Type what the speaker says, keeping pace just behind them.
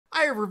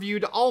I have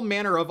reviewed all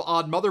manner of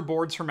odd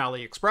motherboards from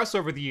AliExpress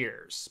over the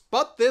years,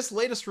 but this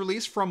latest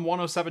release from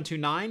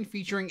 10729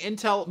 featuring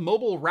Intel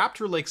mobile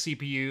Raptor Lake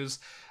CPUs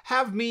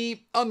have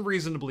me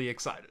unreasonably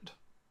excited.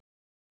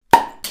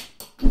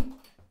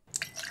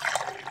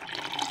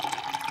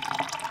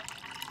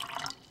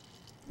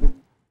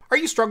 Are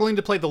you struggling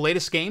to play the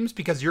latest games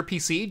because your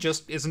PC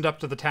just isn't up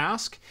to the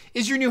task?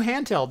 Is your new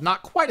handheld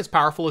not quite as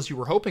powerful as you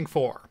were hoping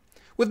for?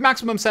 With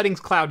Maximum Settings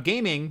Cloud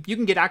Gaming, you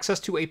can get access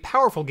to a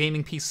powerful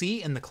gaming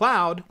PC in the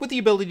cloud with the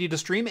ability to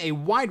stream a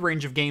wide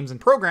range of games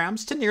and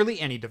programs to nearly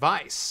any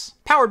device.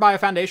 Powered by a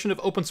foundation of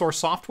open source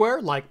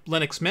software like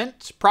Linux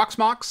Mint,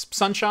 Proxmox,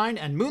 Sunshine,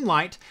 and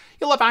Moonlight,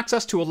 you'll have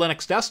access to a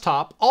Linux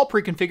desktop, all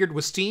pre-configured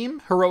with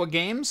Steam, Heroic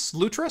Games,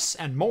 Lutris,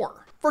 and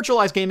more.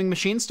 Virtualized gaming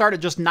machines start at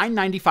just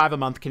 $9.95 a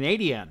month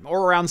Canadian,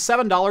 or around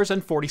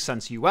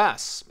 $7.40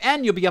 US,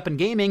 and you'll be up and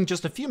gaming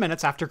just a few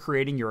minutes after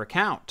creating your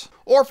account.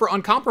 Or for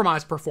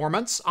uncompromised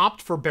performance,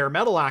 opt for bare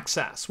metal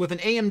access with an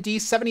AMD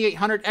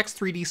 7800X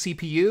 3D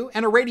CPU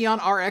and a Radeon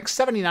RX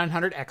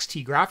 7900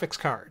 XT graphics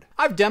card.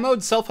 I've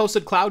demoed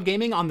self-hosted cloud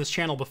gaming on this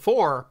channel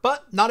before,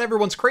 but not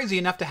everyone's crazy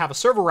enough to have a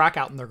server rack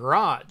out in their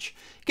garage.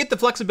 Get the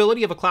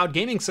flexibility of a cloud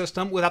gaming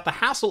system without the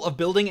hassle of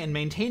building and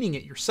maintaining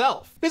it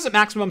yourself. Visit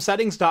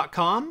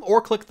MaximumSettings.com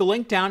or click the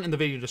link down in the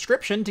video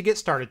description to get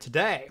started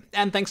today.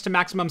 And thanks to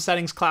Maximum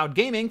Settings Cloud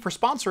Gaming for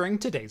sponsoring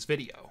today's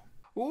video.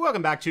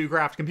 Welcome back to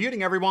Craft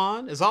Computing,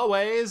 everyone. As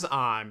always,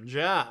 I'm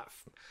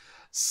Jeff.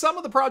 Some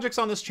of the projects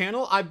on this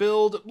channel I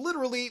build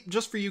literally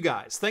just for you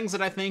guys, things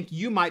that I think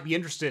you might be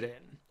interested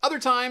in. Other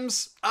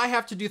times, I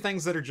have to do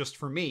things that are just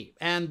for me,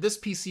 and this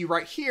PC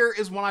right here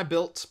is one I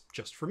built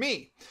just for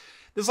me.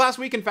 This last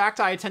week, in fact,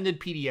 I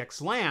attended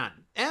PDX LAN,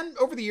 and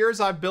over the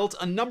years I've built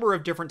a number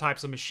of different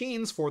types of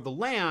machines for the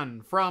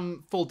LAN,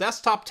 from full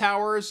desktop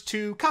towers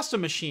to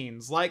custom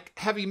machines like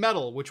Heavy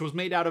Metal, which was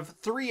made out of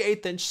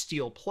 3/8"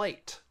 steel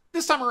plate.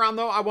 This time around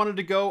though, I wanted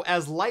to go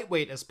as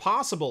lightweight as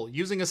possible,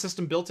 using a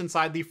system built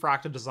inside the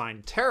Fractal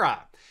Design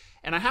Terra,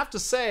 and I have to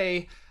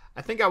say,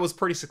 I think I was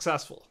pretty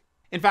successful.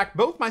 In fact,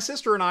 both my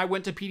sister and I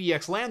went to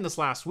PDX LAN this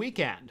last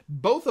weekend,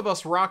 both of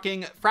us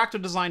rocking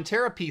Fractal Design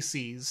Terra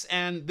PCs,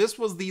 and this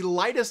was the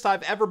lightest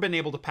I've ever been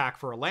able to pack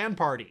for a LAN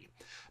party.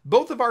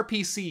 Both of our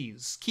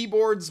PCs,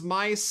 keyboards,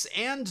 mice,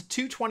 and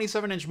two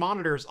 27-inch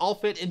monitors all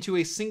fit into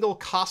a single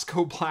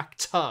Costco black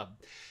tub.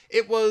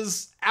 It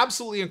was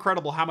absolutely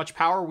incredible how much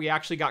power we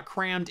actually got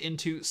crammed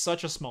into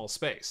such a small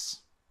space.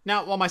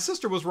 Now, while my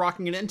sister was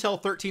rocking an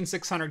Intel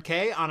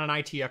 13600K on an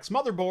ITX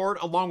motherboard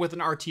along with an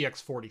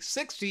RTX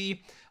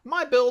 4060,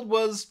 my build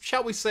was,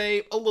 shall we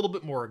say, a little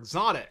bit more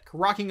exotic,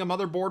 rocking a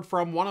motherboard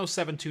from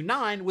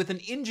 10729 with an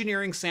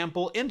engineering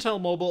sample Intel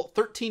Mobile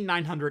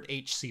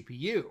 13900H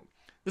CPU.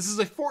 This is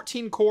a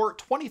 14-core,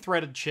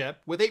 20-threaded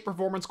chip with 8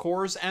 performance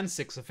cores and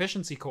 6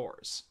 efficiency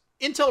cores.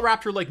 Intel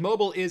Raptor Lake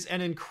Mobile is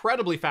an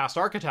incredibly fast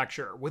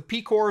architecture, with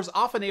P-cores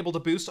often able to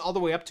boost all the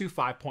way up to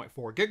 5.4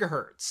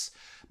 GHz.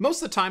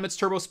 Most of the time its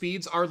turbo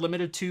speeds are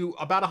limited to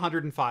about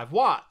 105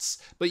 watts,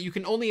 but you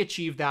can only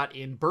achieve that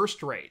in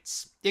burst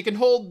rates. It can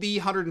hold the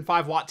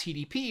 105 watt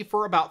TDP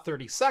for about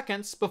 30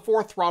 seconds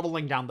before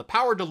throttling down the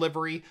power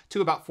delivery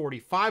to about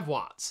 45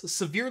 watts,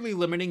 severely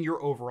limiting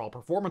your overall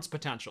performance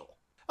potential.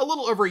 A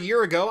little over a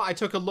year ago, I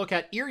took a look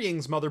at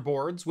Erying's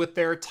motherboards with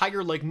their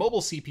Tiger Lake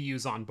Mobile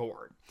CPUs on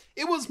board.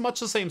 It was much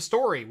the same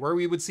story, where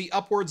we would see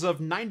upwards of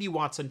 90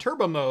 watts in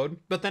turbo mode,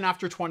 but then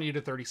after 20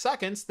 to 30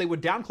 seconds, they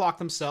would downclock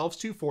themselves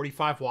to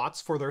 45 watts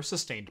for their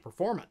sustained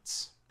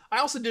performance. I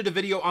also did a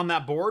video on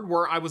that board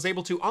where I was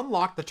able to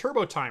unlock the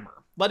turbo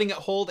timer, letting it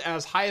hold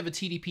as high of a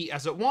TDP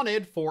as it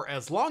wanted for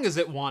as long as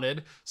it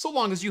wanted, so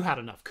long as you had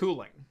enough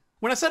cooling.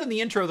 When I said in the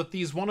intro that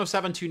these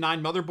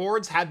 10729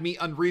 motherboards had me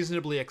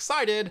unreasonably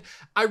excited,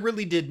 I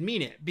really did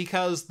mean it,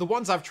 because the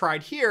ones I've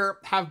tried here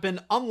have been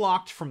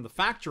unlocked from the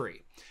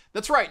factory.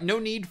 That's right, no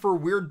need for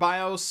weird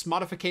BIOS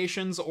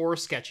modifications or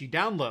sketchy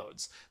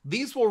downloads.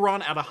 These will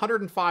run at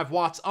 105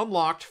 watts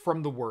unlocked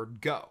from the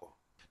word go.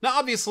 Now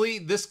obviously,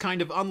 this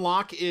kind of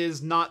unlock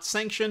is not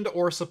sanctioned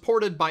or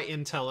supported by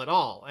Intel at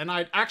all, and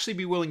I'd actually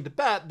be willing to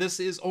bet this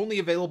is only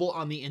available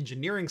on the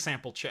engineering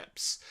sample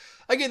chips.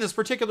 Again, this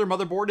particular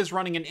motherboard is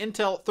running an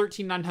Intel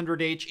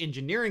 13900H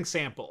engineering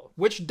sample,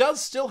 which does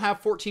still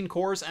have 14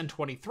 cores and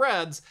 20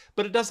 threads,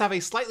 but it does have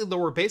a slightly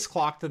lower base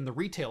clock than the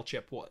retail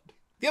chip would.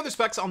 The other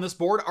specs on this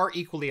board are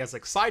equally as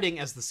exciting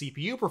as the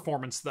CPU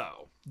performance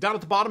though. Down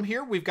at the bottom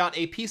here, we've got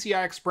a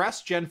PCI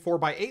Express Gen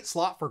 4x8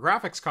 slot for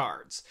graphics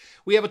cards.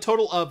 We have a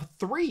total of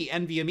 3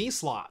 NVMe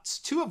slots,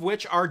 2 of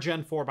which are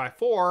Gen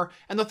 4x4,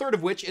 and the third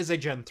of which is a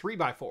Gen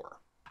 3x4.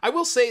 I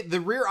will say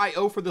the rear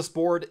I/O for this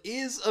board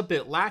is a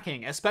bit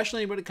lacking,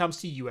 especially when it comes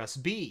to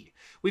USB.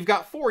 We've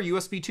got 4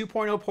 USB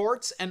 2.0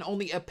 ports and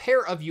only a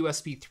pair of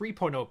USB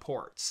 3.0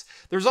 ports.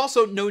 There's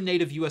also no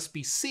native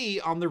USB-C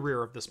on the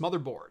rear of this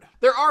motherboard.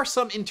 There are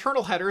some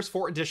internal headers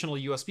for additional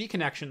USB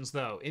connections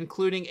though,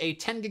 including a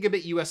 10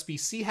 gigabit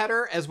USB-C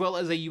header as well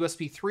as a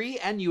USB 3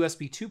 and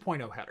USB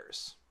 2.0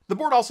 headers. The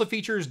board also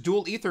features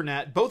dual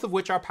Ethernet, both of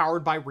which are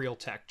powered by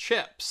Realtek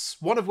chips,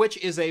 one of which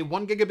is a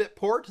 1 gigabit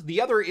port, the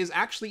other is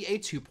actually a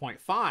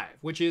 2.5,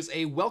 which is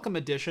a welcome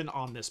addition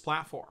on this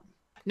platform.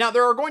 Now,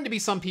 there are going to be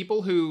some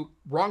people who,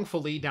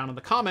 wrongfully down in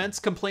the comments,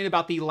 complain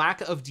about the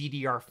lack of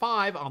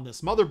DDR5 on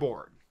this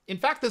motherboard. In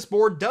fact, this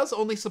board does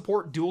only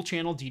support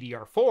dual-channel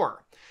DDR4.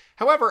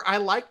 However, I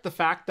like the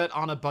fact that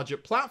on a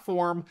budget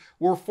platform,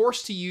 we're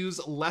forced to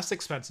use less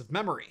expensive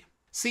memory.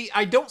 See,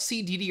 I don't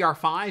see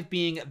DDR5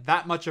 being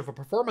that much of a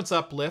performance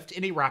uplift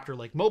in a Raptor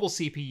Lake Mobile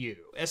CPU,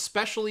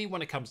 especially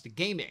when it comes to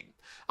gaming.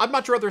 I'd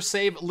much rather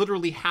save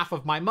literally half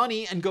of my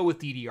money and go with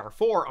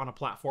DDR4 on a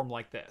platform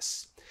like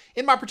this.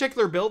 In my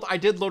particular build, I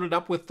did load it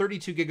up with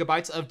 32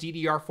 gigabytes of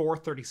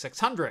DDR4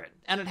 3600,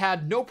 and it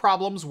had no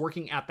problems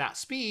working at that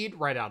speed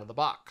right out of the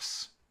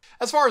box.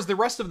 As far as the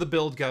rest of the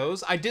build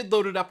goes, I did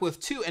load it up with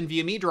 2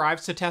 NVMe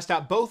drives to test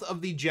out both of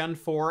the Gen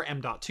 4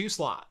 M.2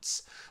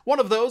 slots. One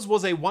of those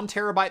was a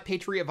 1TB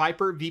Patriot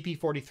Viper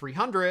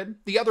VP4300,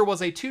 the other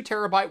was a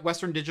 2TB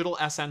Western Digital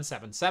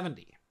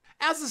SN770.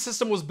 As the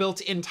system was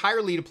built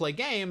entirely to play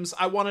games,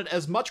 I wanted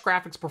as much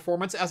graphics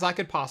performance as I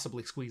could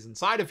possibly squeeze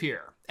inside of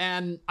here,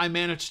 and I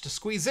managed to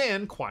squeeze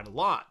in quite a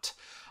lot.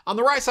 On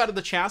the right side of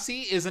the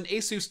chassis is an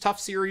Asus TUF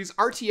Series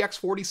RTX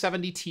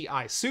 4070 Ti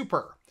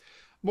Super.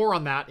 More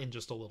on that in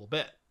just a little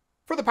bit.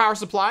 For the power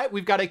supply,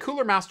 we've got a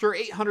Cooler Master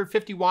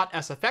 850-watt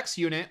SFX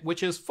unit,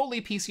 which is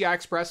fully PCI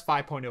Express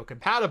 5.0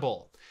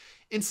 compatible.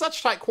 In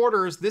such tight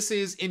quarters, this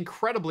is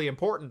incredibly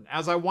important,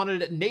 as I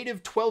wanted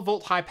native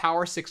 12-volt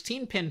high-power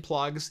 16-pin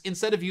plugs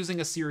instead of using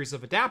a series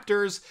of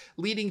adapters,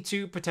 leading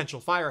to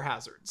potential fire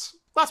hazards.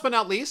 Last but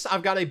not least,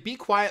 I've got a Be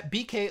Quiet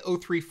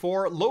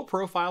BK034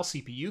 low-profile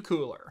CPU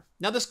cooler.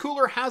 Now, this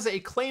cooler has a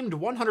claimed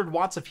 100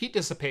 watts of heat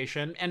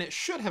dissipation, and it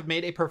should have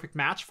made a perfect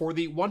match for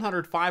the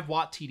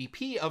 105-watt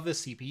TDP of the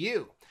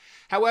CPU.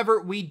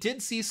 However, we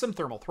did see some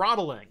thermal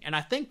throttling, and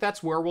I think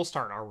that's where we'll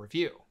start our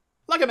review.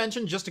 Like I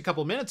mentioned just a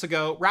couple minutes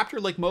ago,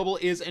 Raptor Lake Mobile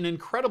is an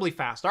incredibly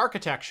fast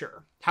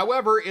architecture.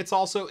 However, it's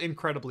also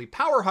incredibly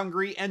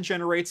power-hungry and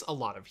generates a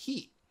lot of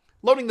heat.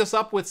 Loading this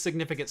up with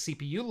significant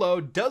CPU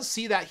load does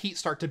see that heat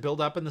start to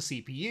build up in the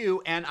CPU,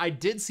 and I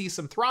did see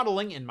some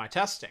throttling in my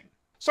testing.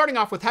 Starting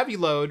off with heavy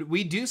load,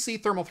 we do see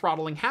thermal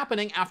throttling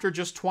happening after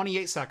just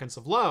 28 seconds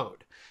of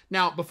load.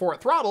 Now, before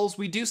it throttles,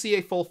 we do see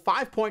a full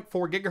 5.4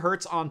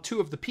 GHz on 2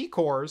 of the P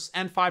cores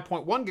and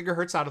 5.1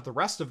 GHz out of the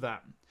rest of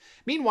them.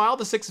 Meanwhile,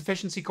 the 6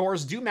 efficiency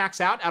cores do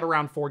max out at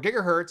around 4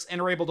 GHz and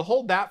are able to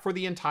hold that for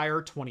the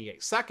entire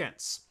 28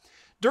 seconds.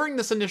 During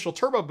this initial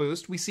turbo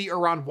boost, we see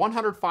around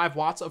 105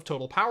 watts of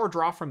total power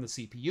draw from the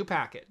CPU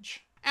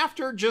package.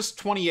 After just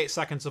 28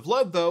 seconds of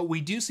load though,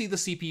 we do see the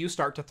CPU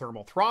start to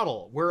thermal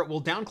throttle, where it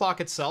will downclock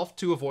itself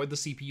to avoid the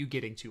CPU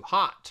getting too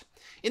hot.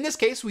 In this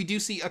case, we do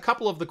see a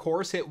couple of the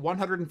cores hit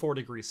 104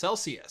 degrees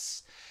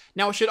Celsius.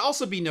 Now, it should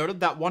also be noted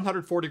that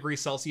 104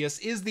 degrees Celsius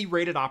is the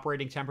rated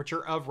operating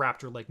temperature of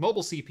Raptor Lake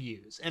Mobile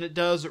CPUs, and it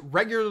does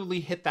regularly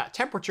hit that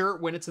temperature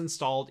when it's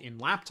installed in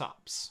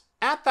laptops.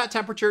 At that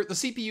temperature, the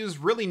CPU is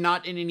really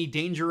not in any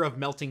danger of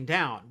melting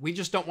down. We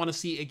just don't want to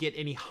see it get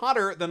any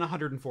hotter than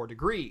 104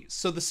 degrees,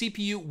 so the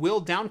CPU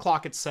will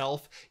downclock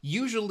itself,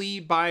 usually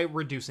by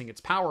reducing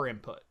its power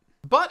input.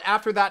 But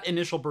after that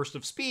initial burst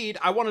of speed,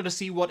 I wanted to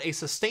see what a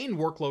sustained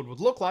workload would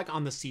look like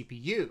on the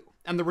CPU,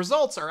 and the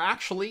results are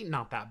actually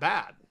not that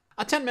bad.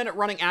 A 10-minute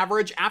running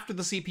average after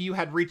the CPU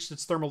had reached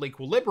its thermal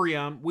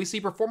equilibrium, we see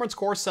performance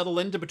cores settle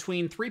into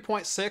between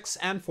 3.6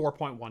 and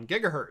 4.1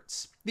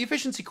 GHz. The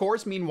efficiency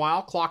cores,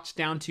 meanwhile, clocked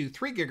down to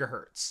 3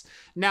 GHz.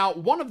 Now,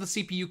 one of the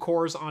CPU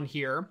cores on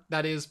here,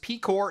 that is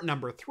P-core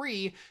number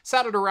 3,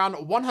 sat at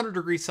around 100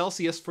 degrees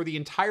Celsius for the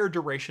entire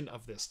duration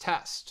of this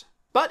test.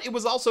 But it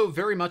was also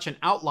very much an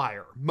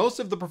outlier. Most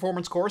of the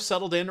performance cores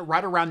settled in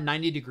right around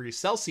 90 degrees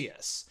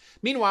Celsius.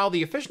 Meanwhile,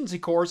 the efficiency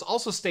cores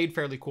also stayed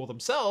fairly cool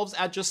themselves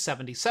at just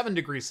 77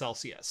 degrees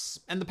Celsius,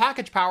 and the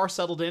package power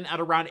settled in at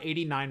around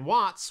 89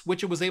 watts,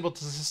 which it was able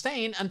to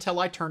sustain until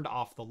I turned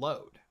off the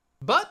load.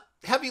 But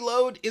heavy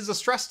load is a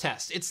stress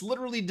test. It's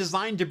literally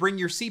designed to bring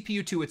your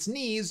CPU to its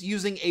knees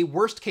using a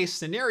worst-case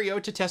scenario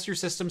to test your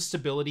system's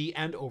stability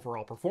and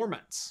overall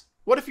performance.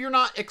 What if you're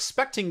not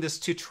expecting this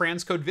to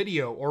transcode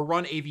video or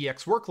run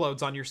AVX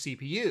workloads on your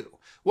CPU?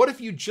 What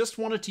if you just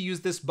wanted to use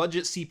this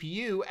budget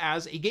CPU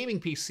as a gaming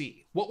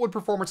PC? What would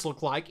performance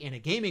look like in a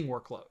gaming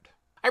workload?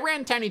 I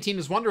ran Tiny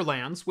Tina's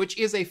Wonderlands, which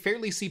is a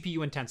fairly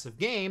CPU-intensive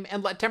game,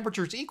 and let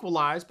temperatures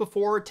equalize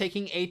before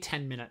taking a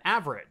 10-minute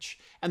average,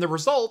 and the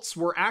results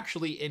were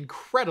actually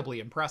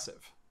incredibly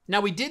impressive. Now,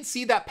 we did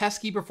see that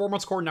pesky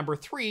performance core number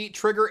 3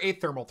 trigger a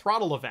thermal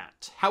throttle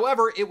event.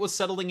 However, it was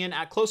settling in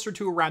at closer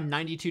to around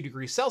 92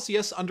 degrees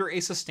Celsius under a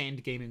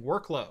sustained gaming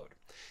workload.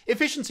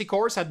 Efficiency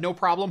cores had no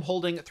problem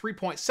holding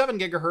 3.7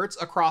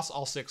 GHz across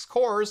all 6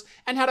 cores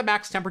and had a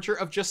max temperature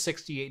of just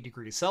 68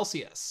 degrees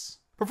Celsius.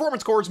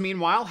 Performance cores,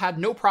 meanwhile, had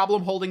no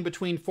problem holding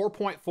between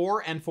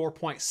 4.4 and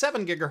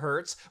 4.7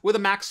 GHz with a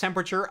max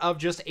temperature of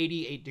just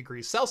 88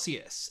 degrees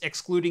Celsius,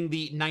 excluding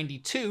the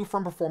 92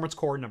 from performance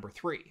core number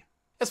 3.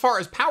 As far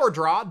as power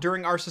draw,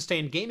 during our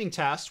sustained gaming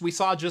test, we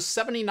saw just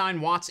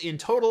 79 watts in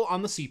total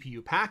on the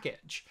CPU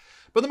package.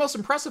 But the most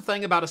impressive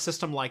thing about a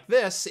system like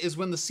this is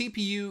when the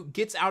CPU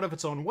gets out of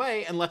its own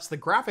way and lets the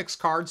graphics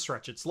card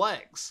stretch its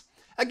legs.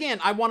 Again,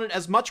 I wanted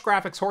as much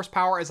graphics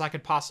horsepower as I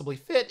could possibly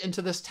fit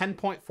into this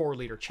 10.4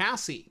 liter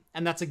chassis,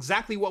 and that's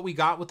exactly what we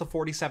got with the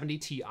 4070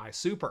 Ti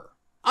Super.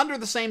 Under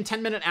the same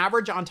 10-minute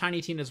average on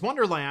Tiny Tina's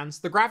Wonderlands,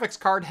 the graphics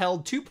card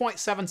held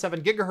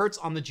 2.77 GHz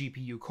on the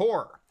GPU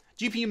core.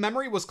 GPU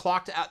memory was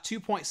clocked at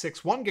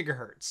 2.61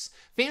 GHz.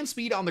 Fan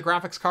speed on the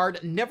graphics card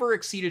never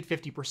exceeded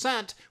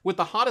 50%, with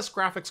the hottest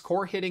graphics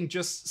core hitting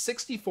just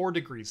 64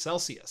 degrees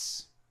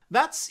Celsius.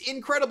 That's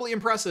incredibly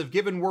impressive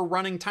given we're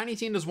running Tiny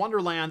Tina's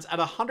Wonderlands at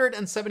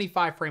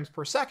 175 frames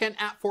per second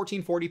at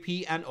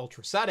 1440p and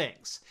ultra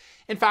settings.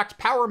 In fact,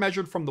 power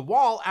measured from the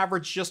wall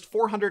averaged just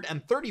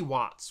 430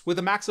 watts, with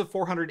a max of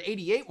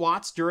 488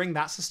 watts during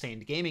that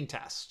sustained gaming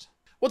test.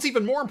 What's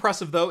even more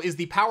impressive though is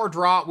the power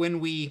draw when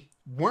we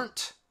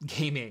weren't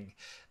gaming.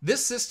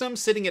 This system,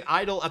 sitting at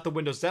idle at the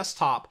Windows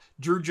desktop,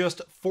 drew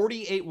just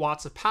 48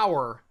 watts of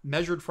power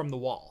measured from the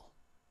wall.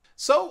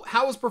 So,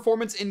 how was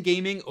performance in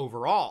gaming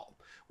overall?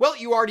 Well,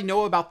 you already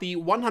know about the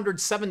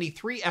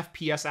 173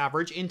 FPS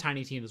average in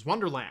Tiny Tina's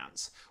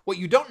Wonderlands. What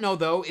you don't know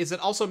though is it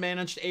also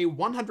managed a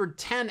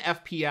 110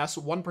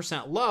 FPS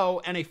 1% low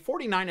and a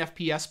 49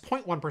 FPS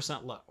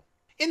 0.1% low.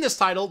 In this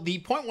title, the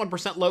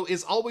 0.1% low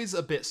is always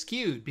a bit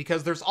skewed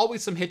because there's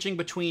always some hitching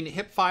between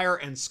hipfire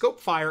and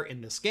scopefire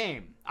in this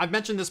game. I've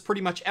mentioned this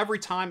pretty much every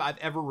time I've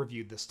ever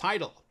reviewed this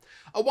title.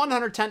 A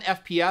 110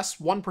 FPS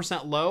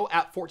 1% low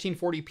at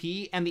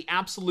 1440p and the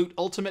absolute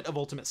ultimate of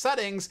ultimate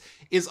settings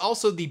is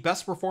also the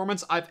best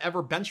performance I've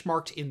ever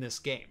benchmarked in this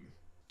game.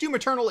 Doom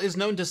Eternal is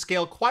known to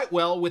scale quite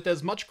well with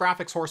as much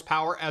graphics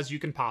horsepower as you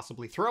can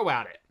possibly throw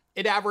at it.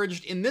 It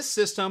averaged, in this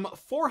system,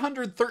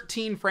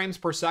 413 frames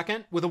per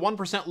second with a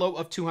 1% low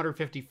of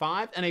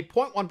 255 and a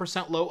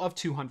 0.1% low of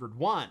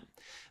 201.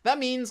 That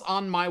means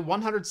on my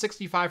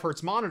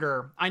 165Hz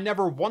monitor, I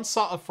never once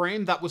saw a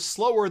frame that was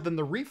slower than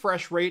the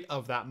refresh rate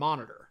of that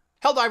monitor.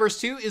 Helldivers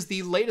 2 is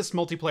the latest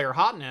multiplayer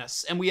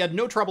hotness, and we had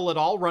no trouble at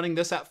all running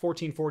this at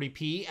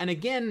 1440p and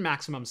again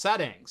maximum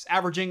settings,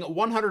 averaging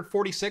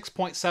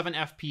 146.7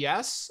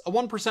 FPS, a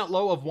 1%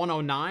 low of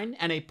 109,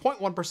 and a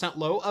 0.1%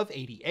 low of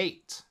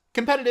 88.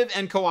 Competitive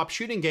and co-op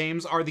shooting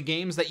games are the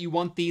games that you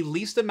want the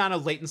least amount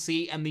of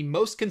latency and the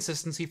most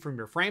consistency from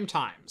your frame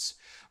times.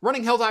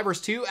 Running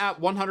Helldivers 2 at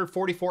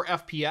 144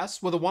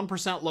 FPS with a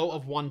 1% low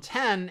of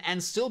 110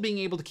 and still being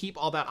able to keep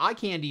all that eye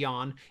candy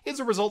on is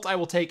a result I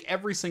will take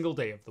every single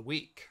day of the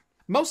week.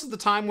 Most of the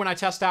time when I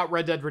test out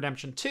Red Dead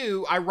Redemption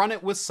 2, I run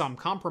it with some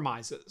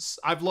compromises.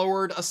 I've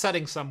lowered a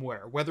setting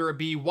somewhere, whether it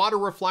be water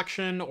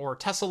reflection or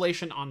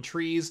tessellation on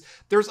trees.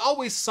 There's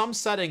always some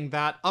setting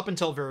that, up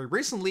until very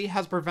recently,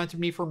 has prevented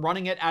me from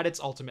running it at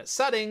its ultimate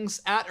settings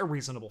at a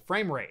reasonable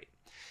frame rate.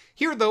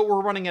 Here though,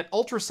 we're running at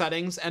ultra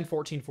settings and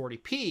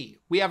 1440p.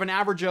 We have an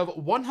average of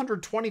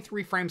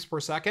 123 frames per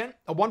second,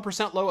 a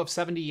 1% low of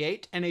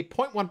 78, and a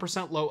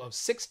 0.1% low of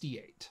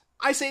 68.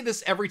 I say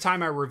this every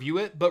time I review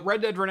it, but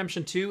Red Dead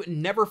Redemption 2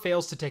 never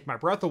fails to take my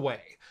breath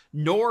away,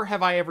 nor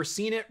have I ever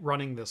seen it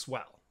running this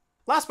well.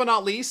 Last but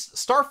not least,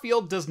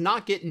 Starfield does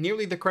not get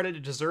nearly the credit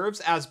it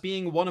deserves as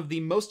being one of the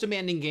most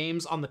demanding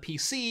games on the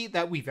PC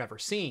that we've ever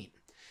seen.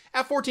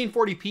 At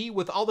 1440p,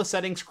 with all the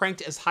settings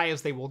cranked as high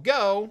as they will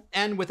go,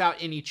 and without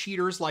any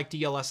cheaters like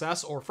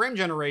DLSS or frame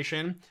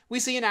generation, we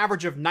see an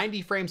average of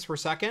 90 frames per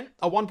second,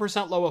 a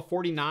 1% low of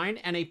 49,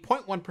 and a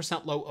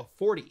 0.1% low of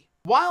 40.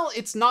 While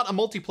it's not a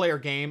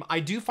multiplayer game, I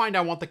do find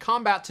I want the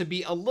combat to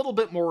be a little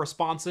bit more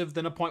responsive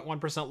than a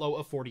 0.1% low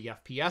of 40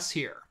 FPS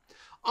here.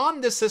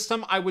 On this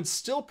system, I would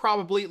still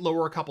probably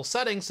lower a couple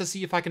settings to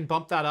see if I can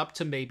bump that up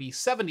to maybe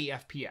 70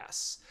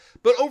 FPS.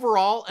 But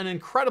overall, an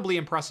incredibly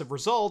impressive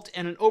result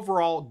and an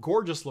overall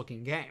gorgeous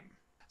looking game.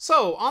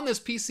 So, on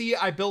this PC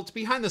I built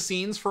behind the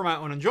scenes for my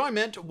own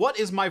enjoyment, what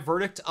is my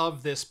verdict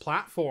of this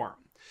platform?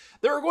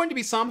 There are going to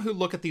be some who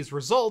look at these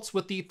results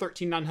with the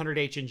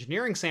 13900H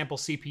engineering sample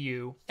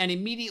CPU and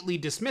immediately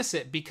dismiss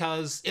it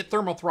because it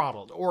thermal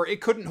throttled, or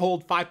it couldn't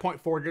hold 5.4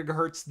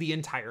 GHz the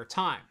entire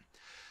time.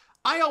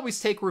 I always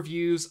take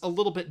reviews a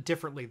little bit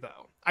differently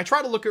though. I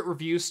try to look at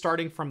reviews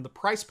starting from the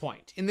price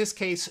point, in this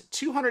case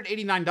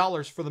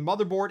 $289 for the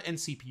motherboard and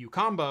CPU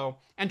combo,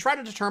 and try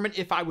to determine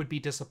if I would be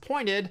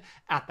disappointed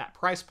at that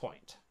price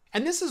point.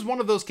 And this is one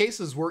of those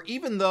cases where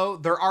even though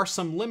there are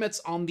some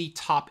limits on the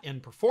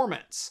top-end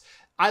performance,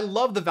 I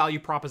love the value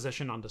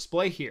proposition on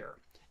display here.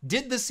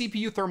 Did the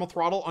CPU thermal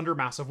throttle under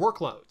massive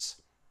workloads?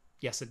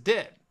 Yes, it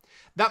did.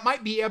 That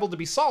might be able to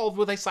be solved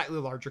with a slightly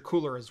larger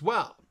cooler as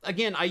well.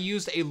 Again, I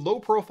used a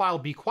low-profile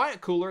Be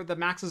Quiet cooler that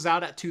maxes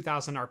out at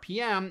 2000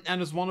 RPM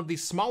and is one of the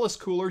smallest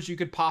coolers you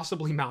could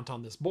possibly mount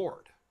on this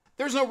board.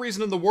 There's no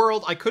reason in the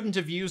world I couldn't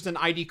have used an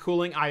ID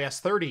Cooling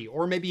IS30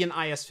 or maybe an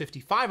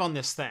IS55 on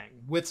this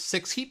thing, with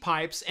 6 heat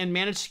pipes and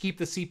managed to keep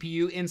the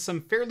CPU in some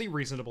fairly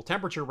reasonable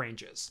temperature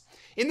ranges.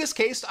 In this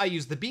case, I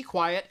used the Be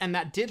Quiet and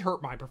that did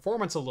hurt my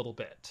performance a little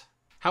bit.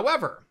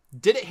 However,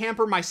 did it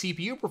hamper my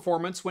CPU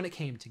performance when it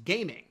came to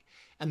gaming?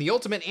 And the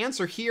ultimate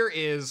answer here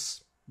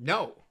is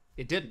no,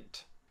 it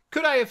didn't.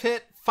 Could I have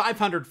hit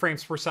 500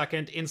 frames per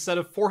second instead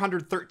of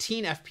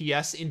 413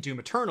 FPS in Doom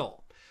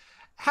Eternal?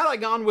 Had I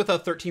gone with a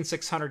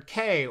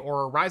 13600K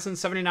or a Ryzen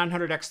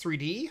 7900X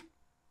 3D?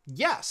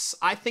 Yes,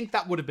 I think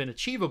that would have been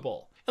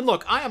achievable. And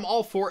look, I am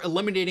all for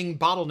eliminating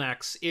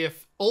bottlenecks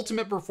if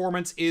ultimate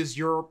performance is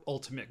your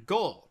ultimate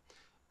goal.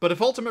 But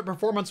if ultimate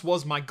performance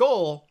was my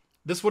goal,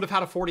 this would have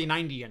had a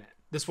 4090 in it.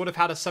 This would have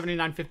had a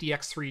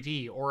 7950X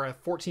 3D or a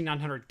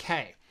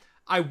 14900K.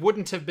 I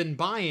wouldn't have been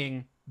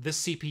buying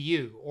this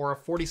CPU or a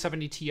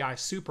 4070 Ti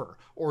Super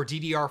or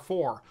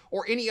DDR4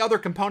 or any other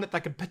component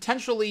that could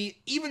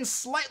potentially even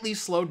slightly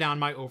slow down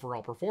my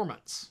overall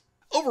performance.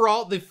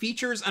 Overall, the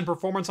features and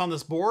performance on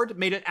this board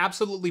made it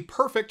absolutely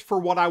perfect for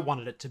what I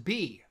wanted it to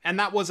be, and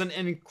that was an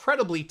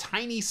incredibly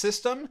tiny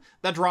system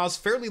that draws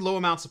fairly low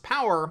amounts of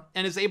power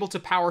and is able to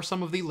power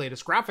some of the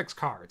latest graphics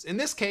cards, in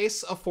this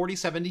case, a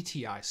 4070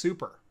 Ti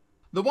Super.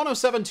 The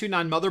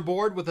 10729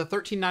 motherboard with a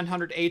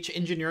 13900H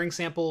engineering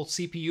sample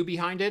CPU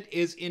behind it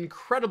is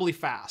incredibly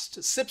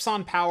fast, sips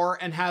on power,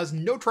 and has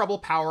no trouble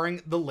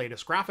powering the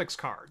latest graphics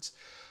cards.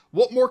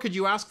 What more could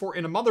you ask for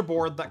in a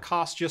motherboard that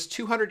costs just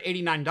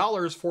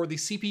 $289 for the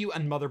CPU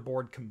and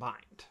motherboard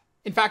combined?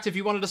 In fact, if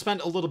you wanted to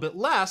spend a little bit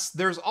less,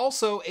 there's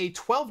also a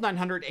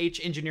 12900H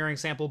engineering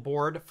sample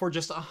board for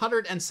just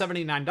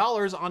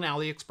 $179 on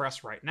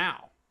AliExpress right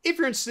now. If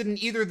you're interested in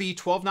either the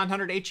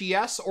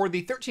 12900HES or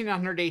the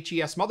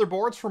 13900HES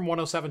motherboards from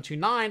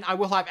 10729, I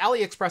will have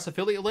AliExpress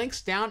affiliate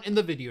links down in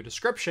the video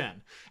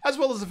description, as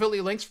well as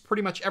affiliate links for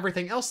pretty much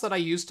everything else that I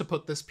use to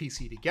put this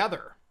PC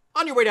together.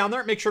 On your way down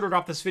there, make sure to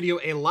drop this video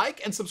a like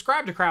and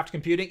subscribe to Craft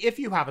Computing if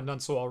you haven't done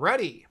so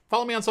already.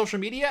 Follow me on social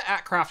media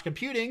at Craft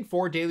Computing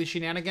for daily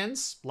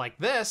shenanigans like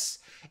this.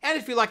 And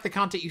if you like the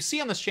content you see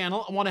on this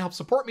channel and want to help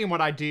support me in what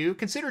I do,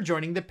 consider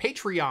joining the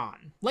Patreon.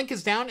 Link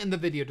is down in the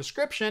video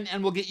description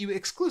and will get you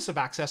exclusive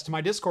access to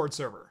my Discord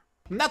server.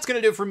 And that's going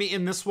to do it for me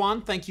in this one.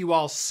 Thank you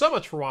all so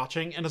much for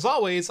watching, and as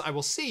always, I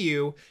will see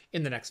you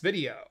in the next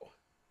video.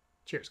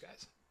 Cheers,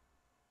 guys.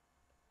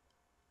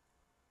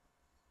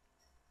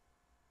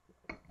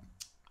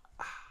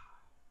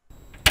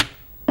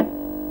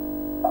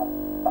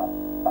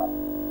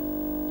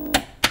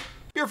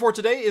 Beer for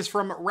today is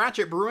from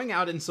Ratchet Brewing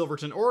out in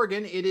Silverton,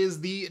 Oregon. It is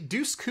the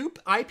Duece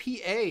Coupe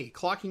IPA,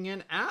 clocking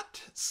in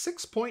at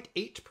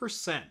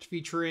 6.8%,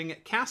 featuring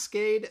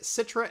Cascade,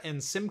 Citra,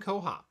 and Simcoe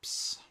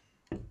hops.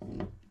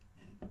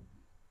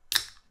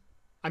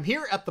 I'm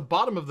here at the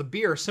bottom of the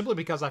beer simply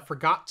because I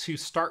forgot to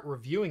start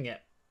reviewing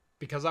it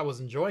because I was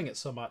enjoying it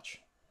so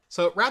much.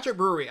 So, Ratchet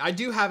Brewery. I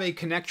do have a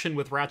connection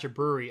with Ratchet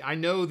Brewery. I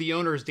know the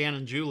owners, Dan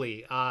and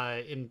Julie.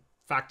 In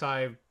fact,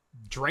 I've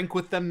drank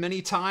with them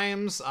many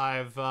times.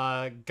 I've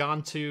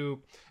gone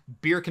to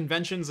beer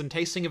conventions and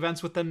tasting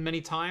events with them many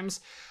times.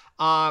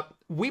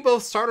 We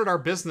both started our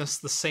business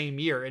the same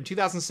year. In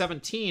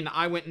 2017,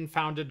 I went and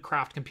founded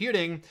Craft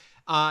Computing.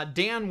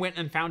 Dan went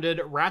and founded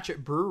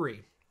Ratchet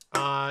Brewery.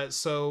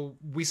 So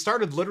we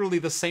started literally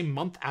the same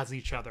month as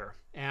each other.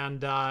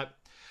 And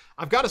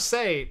I've got to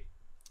say,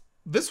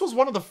 this was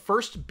one of the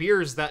first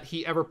beers that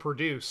he ever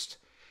produced,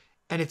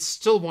 and it's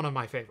still one of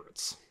my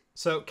favorites.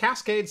 So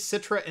Cascade,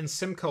 Citra, and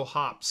Simcoe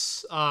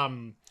hops.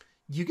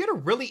 You get a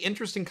really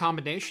interesting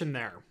combination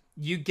there.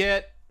 You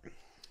get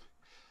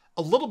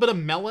a little bit of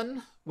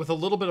melon with a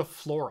little bit of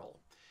floral.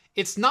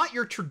 It's not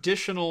your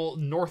traditional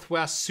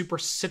Northwest super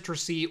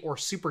citrusy or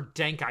super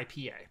dank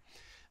IPA.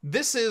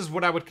 This is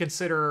what I would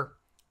consider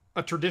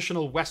a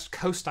traditional West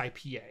Coast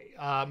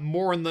IPA,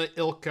 more in the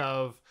ilk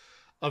of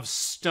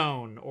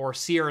Stone or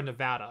Sierra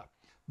Nevada.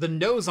 The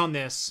nose on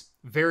this,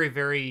 very,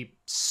 very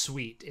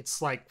sweet.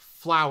 It's like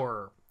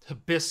flower,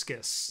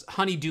 hibiscus,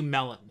 honeydew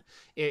melon.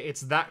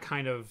 It's that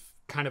kind of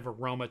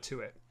aroma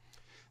to it.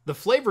 The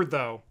flavor,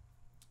 though,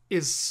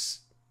 is,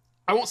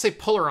 I won't say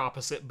polar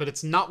opposite, but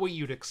it's not what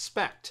you'd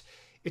expect.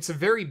 It's a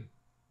very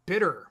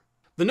bitter.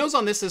 The nose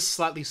on this is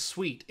slightly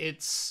sweet.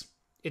 It's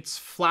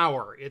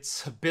flower,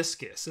 it's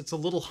hibiscus, it's a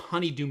little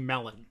honeydew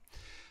melon.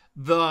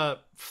 The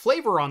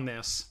flavor on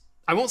this,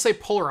 I won't say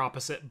polar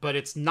opposite, but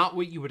it's not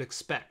what you would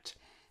expect.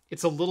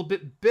 It's a little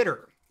bit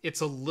bitter.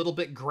 It's a little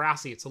bit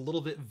grassy. It's a little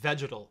bit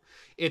vegetal.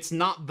 It's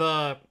not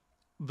the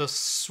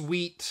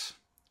sweet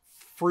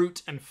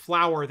fruit and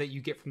flower that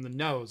you get from the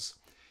nose.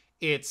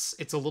 It's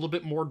a little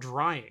bit more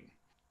drying.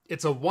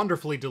 It's a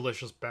wonderfully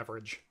delicious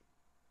beverage.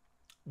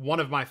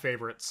 One of my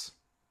favorites.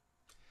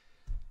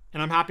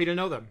 And I'm happy to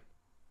know them.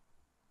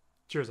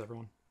 Cheers,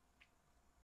 everyone.